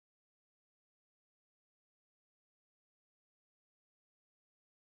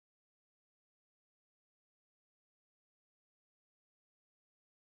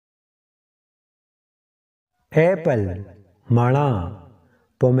एप्पल मणा,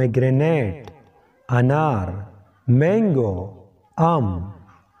 पोमेग्रेनेट अनार, मैंगो आम,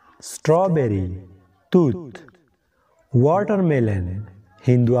 स्ट्रॉबेरी तूत, वाटरमेलन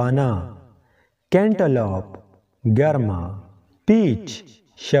हिंदुआना, कैंटलॉप गर्मा, पीच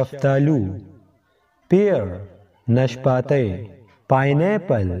शफ्तालू, पेयर नशपाते,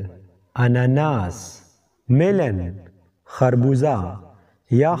 पाइनएप्पल अनानास, मेलन खरबूजा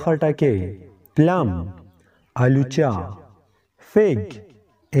या खटके, प्लम आलूचा, फिग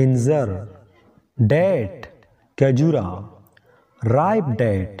इंजर, डेट खजूरा, राइप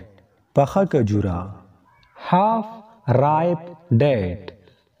डेट पखा खजूरा, हाफ राइप डेट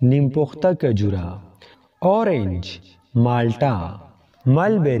नीमपुख्ता खजूरा, ऑरेंज माल्टा,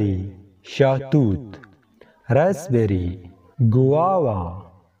 मलबेरी शाहतूत, रास्पबेरी गुआवा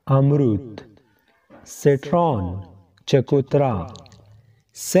अमरूद, सिट्रॉन चकोतरा,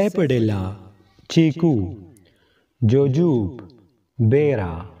 सेपडेला चीकू, जोजूब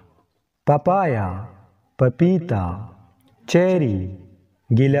बेरा, पपाया पपीता, चेरी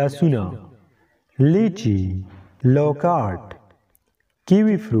गिलासुना, लीची लोकाट,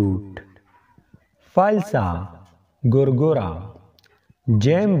 कीवी फ्रूट, फाल्सा गुरगुरा,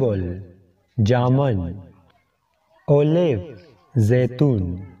 जैम्बुल जामन, ओलिव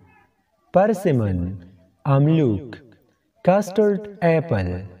जैतून, परसिमन अमलूक, कस्टर्ड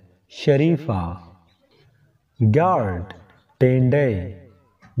एप्पल शरीफा, गार्ड टेंडे,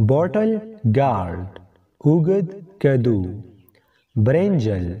 बॉटल गार्ड उगद कद्दू,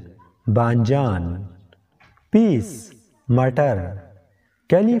 ब्रिंजल बांजान, पीस मटर,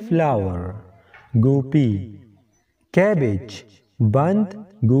 कैलीफ्लावर गोपी, कैबेज बंद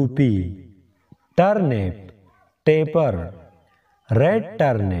गोपी, टर्निप टेपर, रेड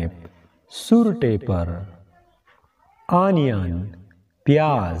टर्निप सुर टेपर, आनियन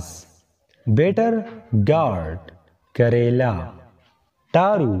प्याज, बेटर गार्ड करेला,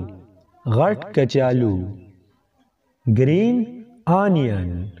 टारू गट कचालू, ग्रीन आनियन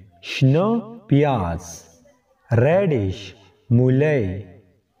श्नो प्याज, रेडिश मूले,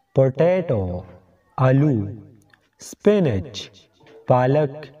 पोटैटो आलू, स्पिनच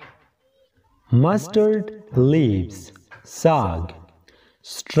पालक, मस्टर्ड लीव्स साग,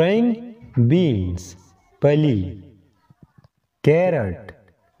 स्ट्रिंग बीन्स पली, कैरट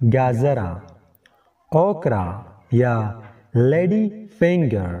गाजरा, ओकरा या लेडी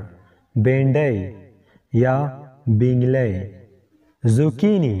फिंगर बेंडे या बिंगले,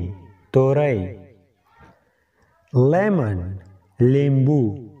 जुकीनी तोरई, लेमन लींबू,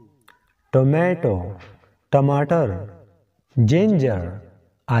 टोमेटो टमाटर, जिंजर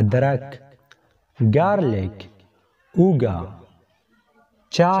अदरक, गार्लिक उगा,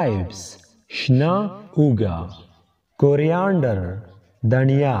 चाइव्स शना उगा, कोरिएंडर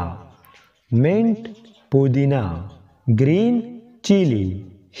धनिया, मिंट पुदीना, ग्रीन चिली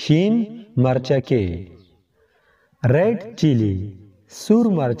शीन मरचके, रेड चिली सुर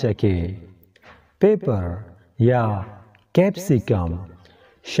मरचके, पेपर या कैप्सिकम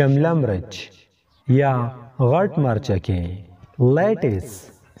शिमला मिर्च या गट मरचके, लेटिस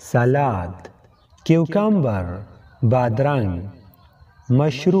सलाद, क्यूकम्बर बादरंग,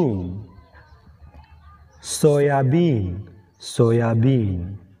 मशरूम, सोयाबीन,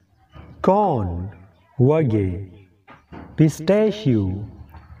 कॉर्न वगे, पिस्टेशियो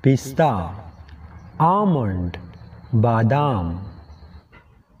पिस्ता, आमंड बादाम,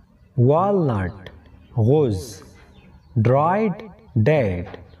 वालनट गुज, ड्राइड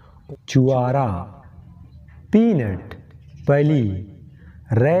डेट चुआरा, पीनट पली,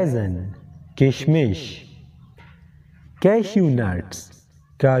 रेजन किशमिश, कैश्यू नट्स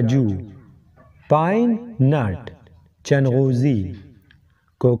काजू, पाइन नट चनगोजी,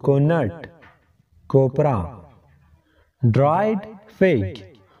 कोकोनट कोपरा, ड्राइड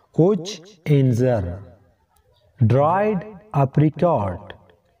फिग उच इंजर, ड्राइड अप्रिकॉट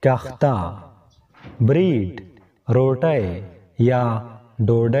कख्ता, ब्रीड रोटे या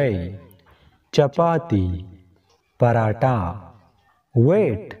डोडे, चपाती पराठा,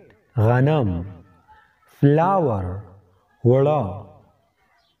 वेट गनम, फ्लावर वड़ा,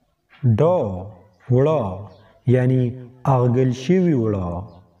 डो वड़ा यानी अगल शिवी वड़ा,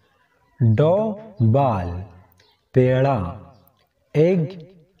 डो बाल पेड़ा, एग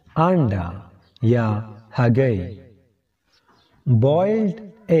अंडा या हगई,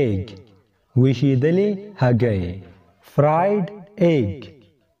 बॉइल्ड एग विशिदली हगई, फ्राइड एग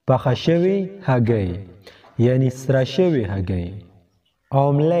पखशवी हगई यानी स्रशवी हगई,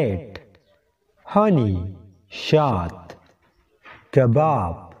 ऑमलेट, हनी शात,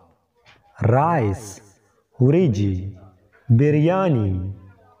 कबाब, राइस, हुरिजी, biryani,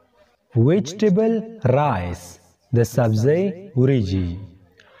 vegetable rice د سبزی وریجی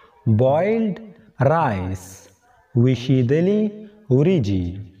boiled rice وشیدلی وریجی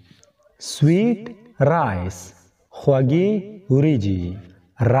sweet rice خوږی وریجی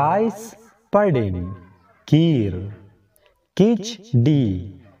rice pudding کیر کچډی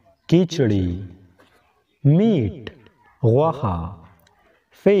کچړی meat غوښه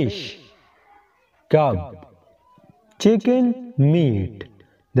fish کب chicken meat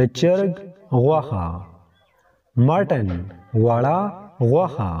د چرګ غوښه mutton وړه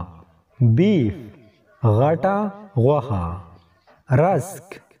غوښه beef غټه غوښه رسک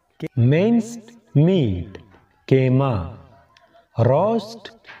minced meat کیما roast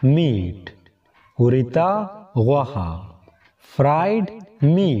meat وریتا غوښه fried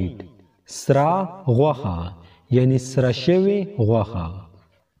meat سره غوښه یعنی سره شوی غوښه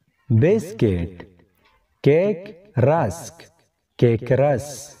biscuit کیک رسک کیک رس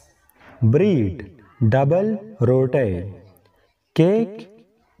bread ډبل روټی کیک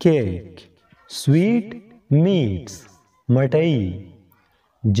کیک sweet meats مټۍ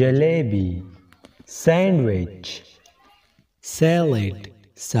جلیبی sandwich salad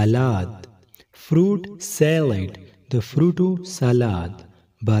سلاد fruit salad د فروټو سلاد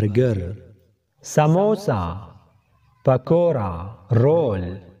برګر سموسا پکورا رول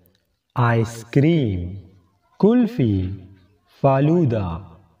آیس کریم کلفی فالودا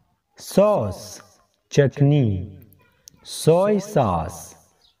سوس چٹنی soy sauce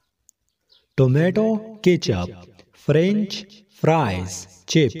tomato ketchup french fries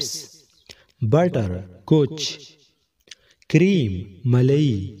chips butter kuch cream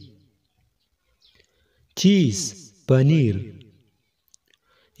malai cheese paneer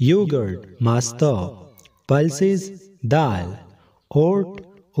yogurt masta pulses dal oat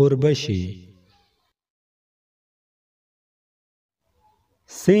urbashi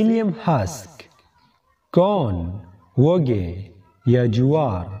psyllium husk corn وږی یا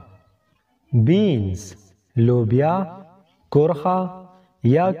جوار beans لوبیا کرخه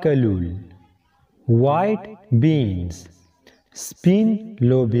یا کلول white beans سپین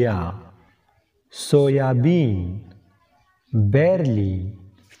لوبیا سویابین barley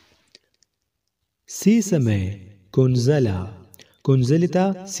سیسمه کنزله کنزله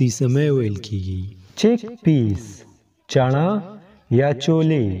ته سیسمه ویل کیږي chick peas چنا یا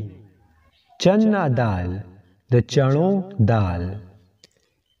چولی چنا دال د چڼو دال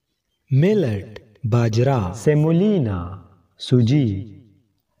ملت باجرا سیمولینا سوجی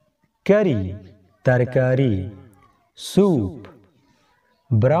کری ترکاری سوپ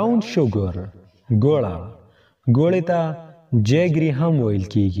براون شوگر ګوړه ګوړې ته جګری هم ویل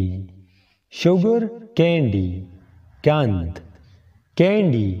کیږي شوگر کینډي کاند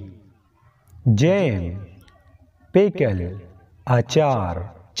کینډي جیم پیکل اچار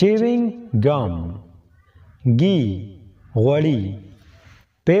چیوینګ گم گی غوړی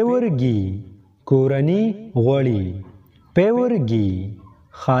پیورګي کورنی غوړی پیورګي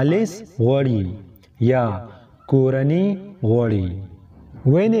خالص غوړی یا کورنی غوړی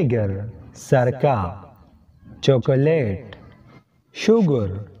وینیګر سرکا چاکلیټ شوگر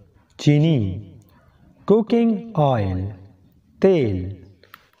چینی کوکنگ آئل تیل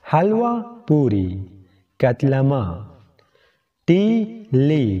حلوہ پوری کتلما ٹی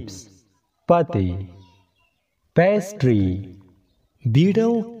لیوز پتے پیسٹری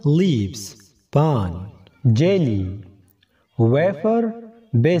بیٹل لیوز پان جیلی ویفر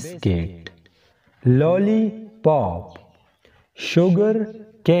بسکٹ لولی پاپ شوگر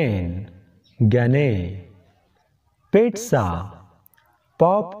کین گنے پیٹسا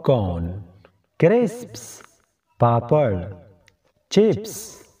پاپ کارن کرسپس پاپڑ چپس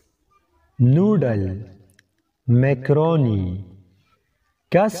نوڈل میکرونی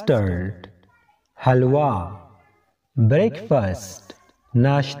کسٹرڈ حلوہ بریکفاسٹ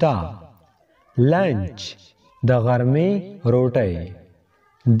ناشتہ لنچ د غرمې روټۍ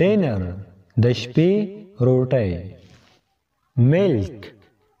ډینر د شپې روټۍ ملک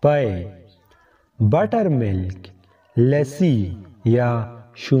پای بټر ملک لسی یا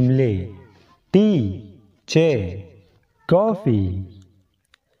شوملې ټی چای کافی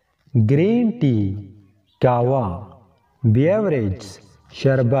گرین ٹی کاوا بیوریج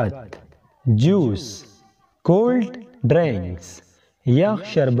شربت جوس کولڈ ڈرنکس یخ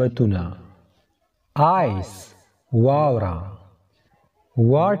شربتونه آیس واورا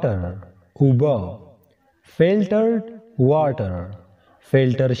واټر اوبه فلټرډ واټر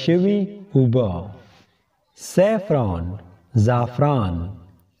فلټر شوی اوبه سیفران زعفران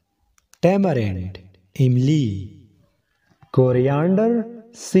ټیمرینډ املی کوریانډر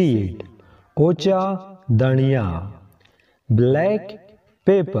سیډ اوچا دھنیا بلیک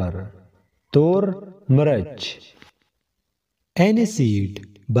پیپر تور مرچ. aniseed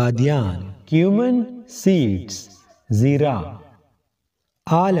بادیان. cumin seeds زیرا.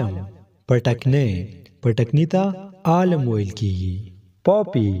 عالم پټکنی. پټکنی ته عالم ویل کیږي.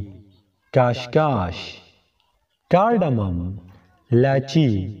 پاپی کاشکاش. کارډمم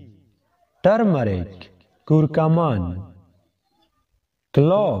لاچی. ټرمریک کورکمن.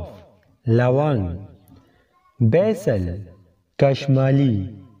 کلوف لونګ. بیسل کشمالی.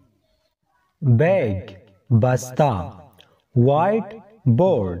 بیگ بستا. وائٹ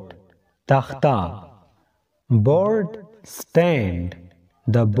بورڈ تختہ. بورڈ سٹینڈ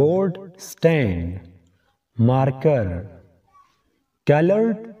the board stand. marker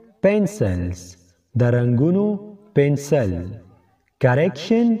colored pencils the رنگونو pencil.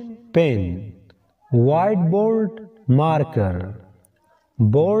 correction pen whiteboard marker.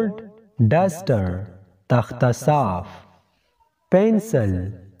 board duster تختہ صاف. pencil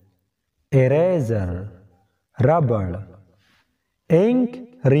eraser rubber. ink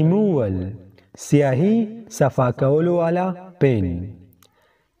removal سیاہی صفا کولو والا پین.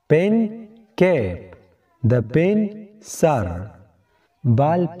 pen cap the pen sir.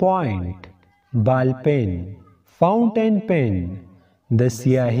 ball point ball pen. fountain pen the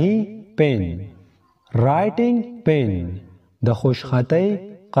سیاہی pen. writing pen the خوشخطی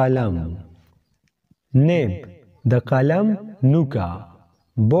قلم. nib the قلم نوکا.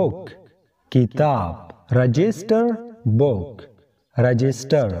 book کتاب. register book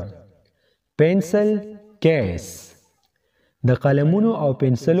register. pencil case د قلمونو او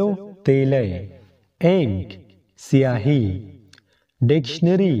پنسلو تیلی. انک سیاهی.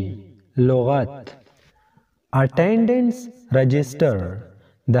 ډکشنری لغت. اټینډنس رجسټر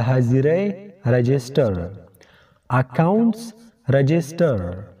د حاضری رجسټر. اکاونټس رجسټر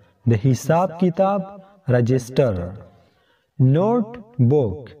د حساب کتاب رجسټر. نوٹ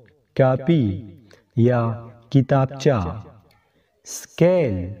بک کاپی یا کتابچہ.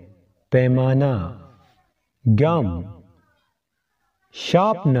 سکیل پیمانہ. گم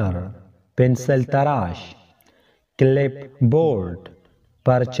شارپنر پنسل تراش. کلپ بورڈ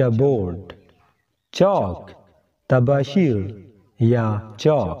پرچہ بورڈ. چاک تباشیر یا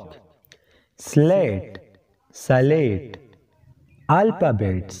چاک. سلیٹ سلیٹ.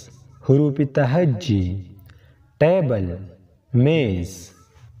 الفابیٹس حروف تہجی. ٹیبل میز.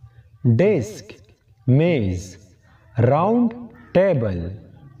 ڈیسک میز. راؤنڈ ٹیبل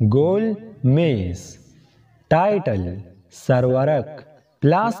گول میز. ٹائٹل سرورق.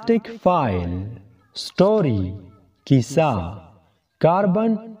 پلاسٹک فائل. سٹوری کیسہ.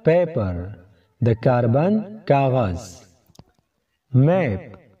 کاربن پیپر د کاربن کاغذ.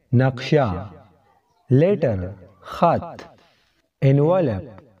 میپ نقشہ. لیٹر خط.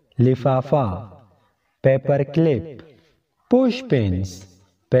 انولپ لفافہ. پیپر کلپ. پوش پینس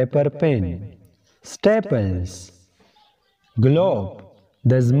پیپر پین. سٹیپلز. گلوب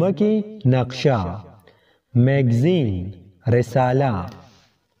د ځمکې نقشه. میگزین رساله.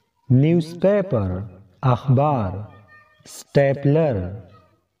 نیوز پیپر اخبار. سٹیپلر.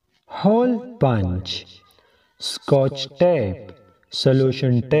 ہول پنچ. سکاچ ٹیپ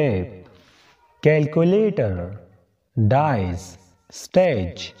سولوشن ٹیپ. کیلکولیٹر. ڈائز.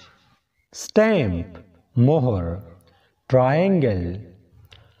 سٹیج. سٹیمپ مہر. ټرائنګل.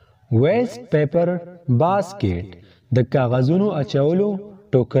 ویسٹ پیپر باسکٹ د کاغذونو اچولو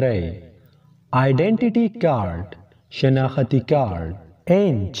ټوکرۍ. آئیډنټیټي کارت شناختی کارت.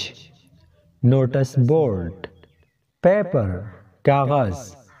 انچ نوټس بورډ. پیپر کاغذ.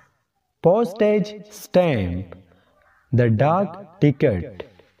 پوسټیج سٹیمپ د ډاک ټکټ.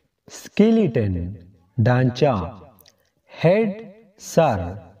 سکیلیټن ډانچا. هیډ سر.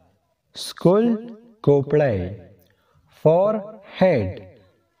 سکول کوپړی. فور هیډ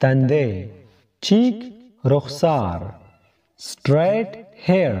تندی. چیک رخسار. سٹریٹ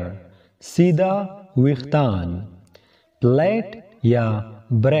ہیئر سیدھا ویختان. پلیٹ یا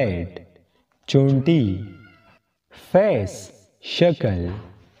بریڈ چونٹی. فیس شکل.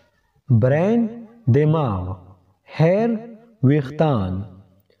 برین دماغ. ہیر ویختان.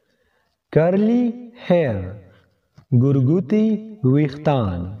 کرلی ہیر گرگوتی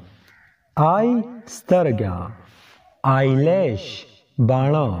ویختان. آئی سترگا. آئی لیش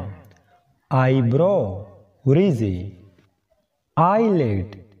باڼه. آئی برو وریزی. آئی لیٹ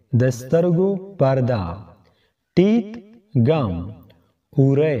د سترګو پرده. ټیت گم.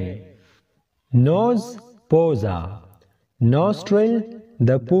 اوری. نوز پوزه. نوسترل د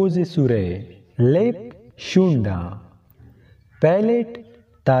پوزې سوری. لپ شونډه. پیلٹ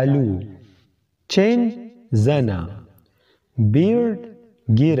تالو. چین زنه. بیرد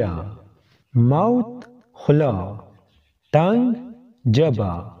ګیره. ماوت خوله. ټنګ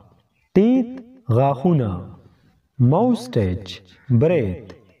جبه. teeth غاښونه moustache breath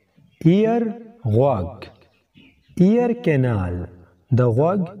ear غوږ ear canal د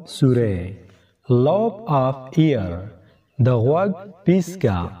غوږ سوری lobe of ear د غوږ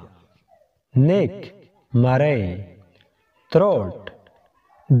پیسکا neck مری throat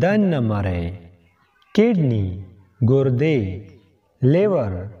دننه مری kidney ګردې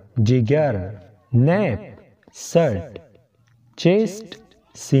liver جگر nape سټ chest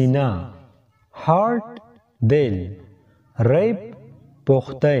سینا heart دل rib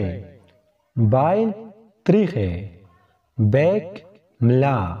پختی bile تریخه back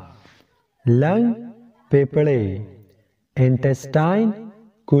ملا lung پیپړې intestine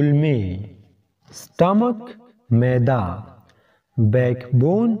کولمې stomach معده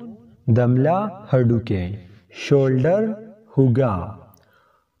backbone د ملا هډوکی shoulder هوګه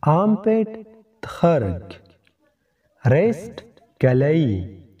armpit تخرګ wrist کلۍ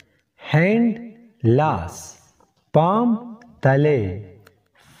hand لاس palm تلې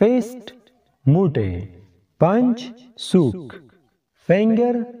fist موټی punch سوک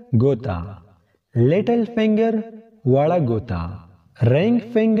finger ګوتا little finger وړه ګوتا ring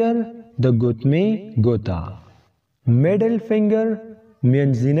finger د ګوتمې ګوتا middle finger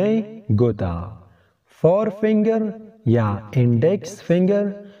منځنۍ ګوتا forefinger یا index finger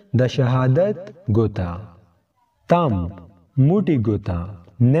د شهادت ګوتا thumb موټی ګوتا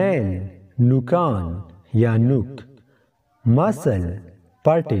nail نوکان یا نوک muscle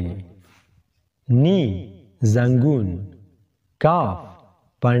پټی knee زنګون calf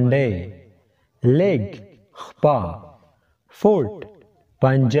پنډې leg خپا foot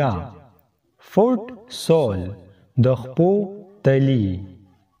پنجا foot sole د خپو تلی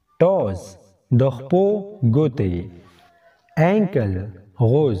toes د خپو ګوتې ankle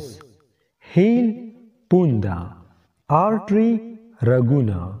غوز heel پوندا artery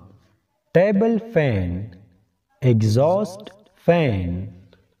رګونه table fan exhaust fan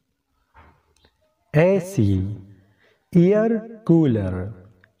AC air cooler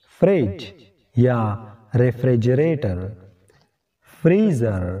fridge یا refrigerator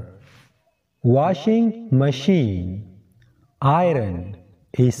freezer washing machine iron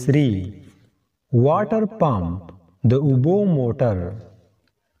اسری water pump د اوبو موټر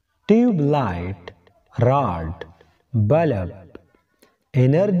tube light rod bulb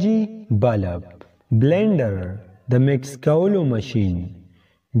energy bulb blender د mix کولو ماشین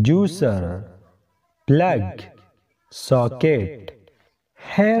juicer plug socket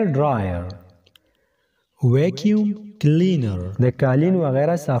hair dryer vacuum cleaner د قالین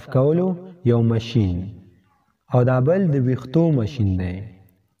وغیرہ صاف کولو یو ماشین او دا بل د ویښتو ماشین دی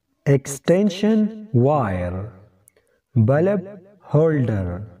extension wire bulb holder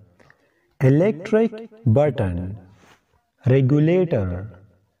electric button regulator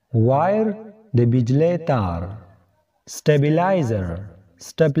wire د بجلی تار stabilizer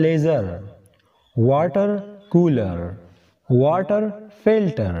stabilizer water cooler water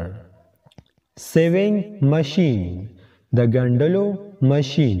filter sieving machine د ګنډلو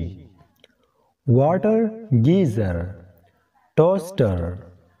ماشین water geyser toaster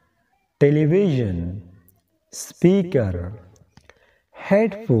television speaker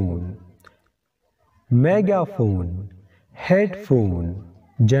headphone megaphone headphone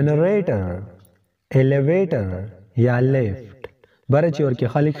generator elevator یا lift برچ اور کې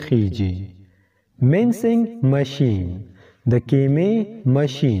خلق خیجی mincing machine د کیمې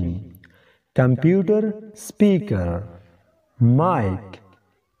ماشین computer speaker mic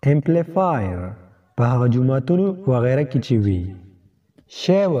amplifier په هغه جوماتونو وغیرہ کې چې وي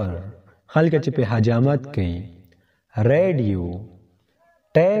shaver خلک چې په حجامت کوي radio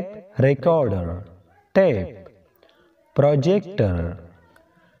tape recorder tape projector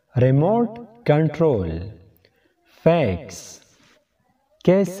remote control fax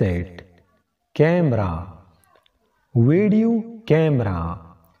cassette camera video camera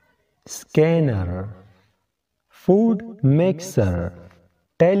scanner food mixer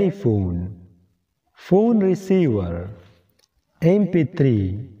telephone phone receiver mp3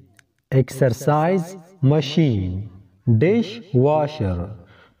 exercise machine dishwasher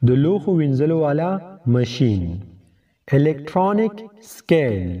د لوښو وینځلو والا ماشین electronic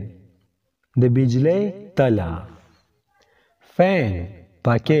scale د بجلی تله fan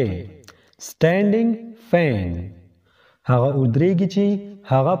پکې standing fan هغه ودرېږي چې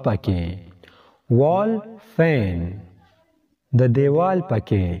هغه پکې wall fan د دیوال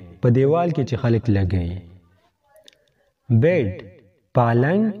پکې په دیوال کې چې خلک لګي bed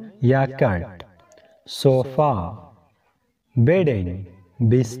پالنګ یا کټ sofa bedding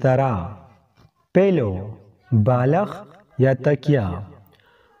بسترا pillow بالغ یا تکیا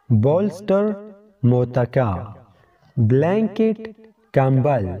bolster موتکا blanket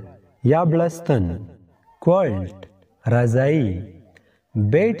کمبل یا بلستن quilt رضائی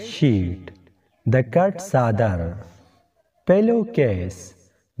bed sheet د کټ صادر pillow case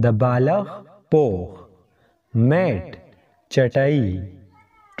د بالغ پوخ mat چټائی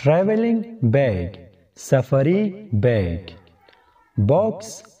traveling bag سفری بیگ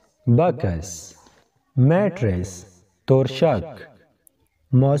box بکس mattress تورشک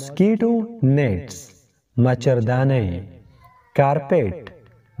mosquito nets مچردانه carpet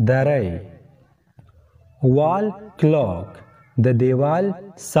دره wall clock د دیوال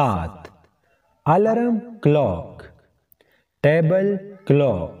ساعت alarm clock table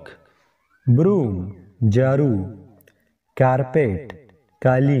clock broom جارو carpet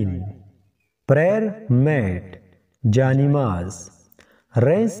قالین prayer mat جانماز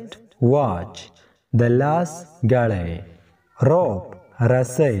wrist watch د لاس غړی rope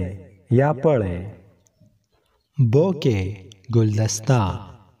رسۍ یا پړی bouquet گلدستا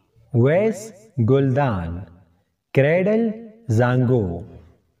vase گلدان cradle زانګو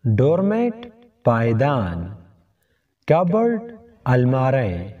doormat پایدان cupboard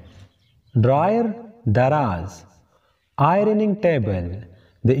الماری dryer دراز ironing table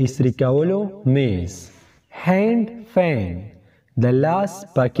د استری کولو میز hand fan د لاس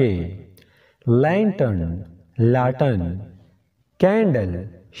پکې lantern لاټن candle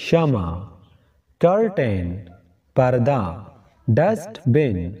شمع curtain پردا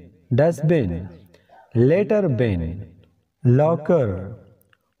dustbin dustbin letter bin locker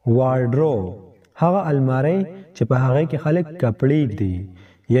wardrobe هغه الماری چې په هغه کې خلک کپړې ږدي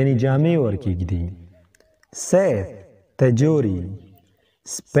یعنی جامې ورکېږدي safe تجوري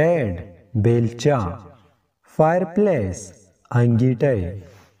spade بیلچا fireplace انګیټی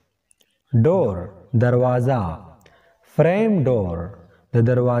door دروازه frame door د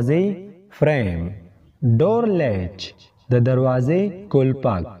دروازې frame door latch د دروازې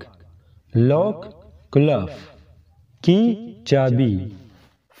کلپک lock کلف key چابی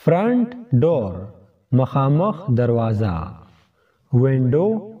front door مخامخ دروازه window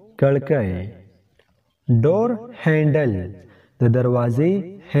کړکۍ door handle د دروازې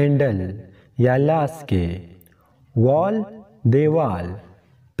هینډل یا لاس کې wall دیوال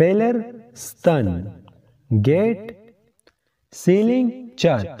pillar ستن gate ceiling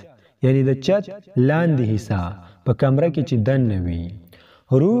چت یعنی د چت لاندې حصہ په کمره کې چې دننه وي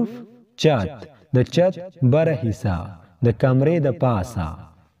roof چت د چت بره حصہ د کمرې د پاسه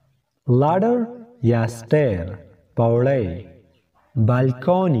ladder یا stair پوړۍ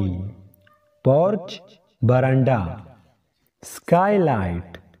balcony porch برنډه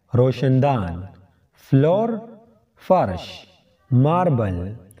skylight روشندان floor فرش marble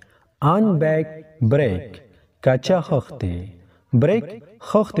unbaked brick کچا خښتې brick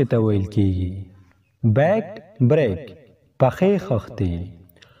خښتې ته ویل کېږي baked brick پخې خښتې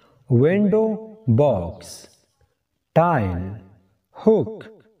window box tile hook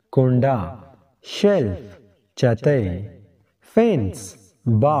کونډه shelf چتۍ fence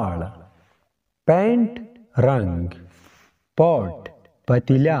باړ paint رنگ pot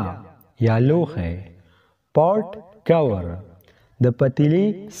پتیلا یا لوښی pot cover د پتیلې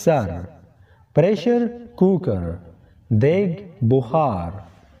سر pressure cooker دیګ بخار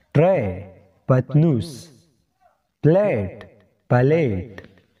tray پتنوس plate پلیټ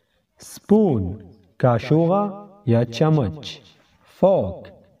spoon کاشوغه یا چمچ fork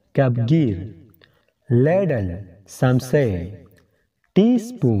کبگیر ladle سمسه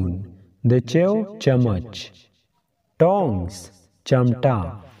teaspoon د چیو چمچ tongs چمټا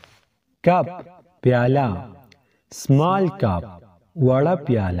کپ پیاله small cup وړه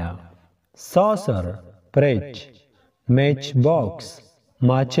پیاله saucer پرچ match box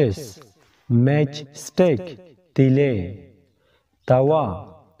ماچس match stick تیلې توا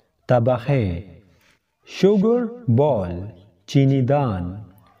طبخه sugar ball چینی دان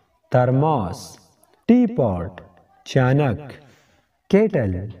ترماس teapot چانک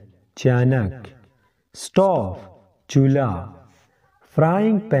kettle چانک stove چولها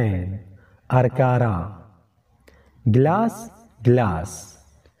frying pan ارکارا glass glass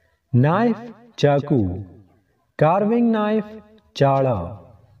knife چاقو carving knife چاړه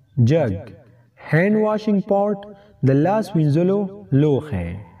jug hand washing pot د لاس وینځلو لوښی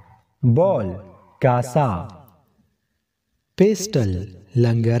ball کاسا pestle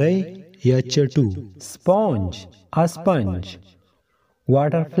لنګرۍ یا چټو sponge اسپنج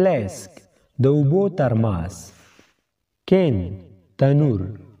water flask د اوبو ترماس کین تنور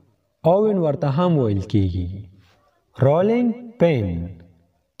اوون ورته هم ویل کېږي rolling pin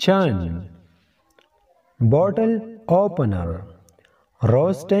چن bottle opener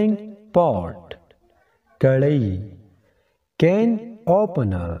roasting pot, कढ़ाई, can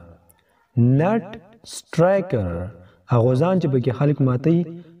opener, nut striker, اغوزان چې پکې خلک ماتي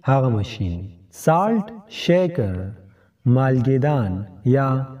هغه ماشین، salt shaker, مالګېدان یا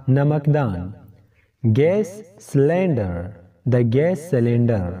نمکدان، gas cylinder, the gas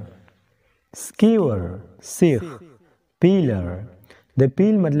cylinder، skewer سیخ، peeler، د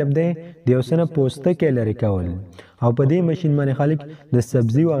پیل مطلب دی د یو څه نه پوستکی لرې کول او په دې ماشین باندې خلک د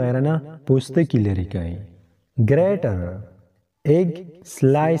سبزي وغیره نه پوستکی لرې کوي. ګریټر ایګ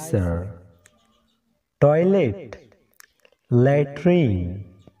سلایسر، ټوایلیټ لیټرین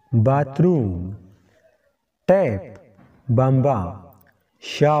باتروم، ټیپ بمبا،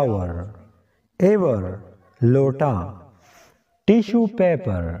 شاور، ایور لوټا، ټیشو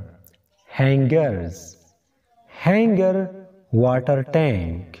پیپر، hangers، hanger water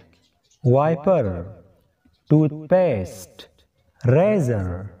tank، wiper toothpaste،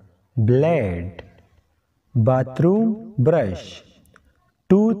 razor blade، bathroom brush،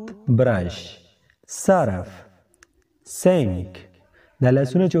 toothbrush، surf، sink، د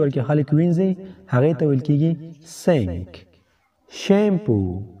لاسونو چې ورکې خلک وینځي هغې ته ویل کېږي sink، shampoo،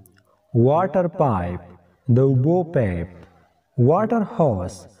 water pipe، د اوبو پیپ، water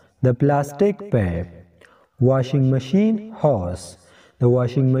hose، د پلاستیک پیپ، washing machine hose، د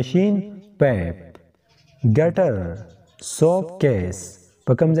washing machine پیپ، ګټر soap case،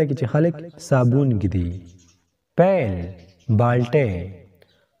 په کوم ځای کې چې خلک صابون ږدي، پیل بالټۍ،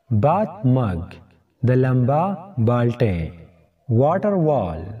 بات مګ د لمبا بالټۍ، واټر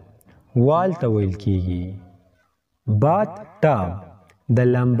وال وال ته ویل کېږي، بات ټب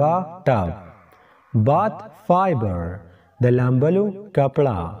د لمبا ټب، بات فایبر د لامبلو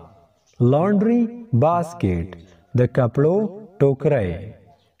کپړه، لانډري باسکټ د کپړو ټوکری،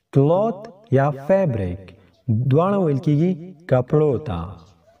 کلوت یا فیبریک دواړه ویل کېږي کپړو ته،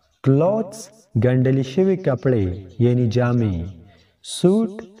 کلوتس ګنډلې شوي کپړې یعنی جامې،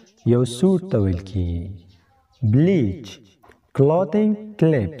 سوټ یو سوټ ته ویل کېږي، بلیچ کلوتینګ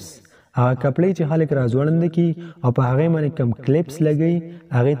کلیپس هغه کپړې چې خلک راځوړنده کي او په هغې باندې کم کلیپس لګوي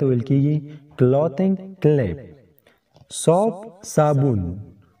هغې ته ویل کېږي کلوتینګ کلیپ، سوپ صابون،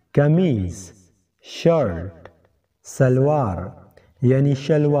 کمیز شرٹ، سلوار یعنی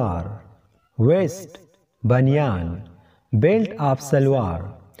شلوار، ویسٹ بنیان، بیلٹ آف سلوار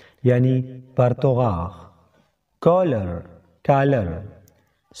یعنی پرتوغاخ، کالر کالر،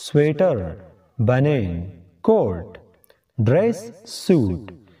 سویٹر بنین، کوٹ، dress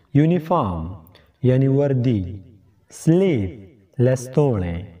suit uniform यानी वर्दी, स्लीव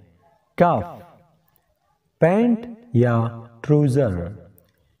लस्तोड़े, कफ पैंट या ट्रूज़र,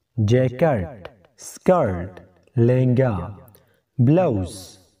 jacket skirt lehenga, blouse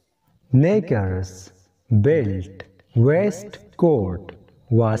Necker's belt, waste coat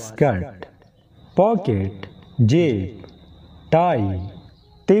वास्कट, पॉकेट जेब, टाई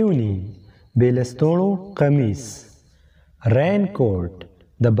तिवनी बेलस्तोड़ो कमीज, رین کوټ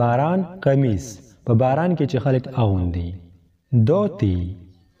د باران قمیص په باران کې چې خلک اغوندي، دوتی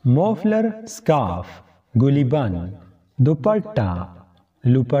موفلر سکارف ګولیبند، دوپټه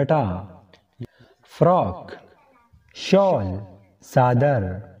لوپټه، فراک شال صادر،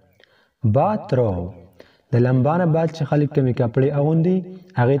 باتروب د لمبانه بعد چې خلک کمی کپړې اغوندي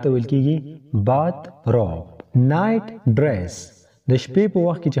هغې ته ویل کېږي بات روب، نایټ ډریس د شپې په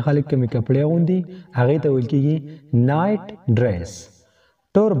وخت کې چې خلک کمی کپړې اغوندي هغې ته ویل کېږي نایټ ډریس،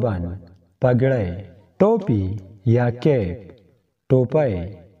 توربن پګړی، ټوپي یا کیپ ټوپی،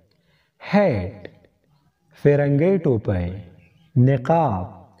 هیټ فرنګۍ ټوپی، نقاب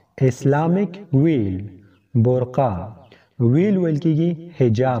اسلامیک ویل برقع، ویل ویل کېږي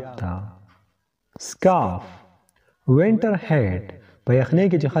حجاب ته، سکارف وینټر هیټ په یخنۍ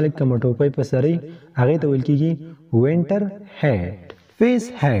کې چې خلک کومه ټوپۍ په سري هغې ته ویل کېږي وینټر هیټ، فیس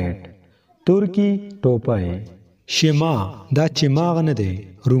هیټ ترکی ټوپۍ، شما دا چماغ نه دی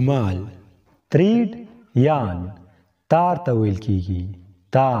رومال، تریډ یان تار ته ویل کېږي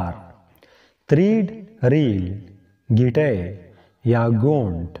تار، تریډ ریل ګیټۍ یا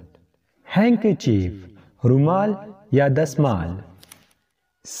ګونډ، هینکچیف رومال یا دسمال،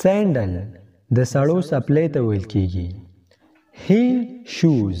 سینډل د سړو سپلۍ ته ویل کېږي، هیل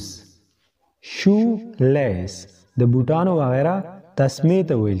شوز شو لیس د بوټانو وغیره تسمې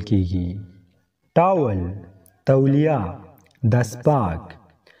ته ویل کېږي، ټاول تولیه دسپاک،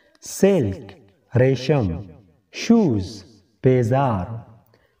 سلک ریشم، شوز پیزار،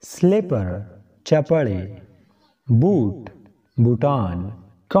 سلیپر چپړې، بوټ بوټان،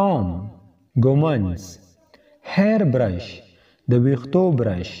 کام ګومنز، هیر برش د ویښتو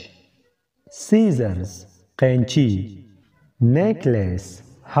برش، سیزرز قینچي، necklace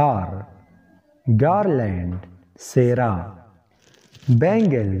هار garland سیرا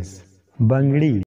bangles بنگړي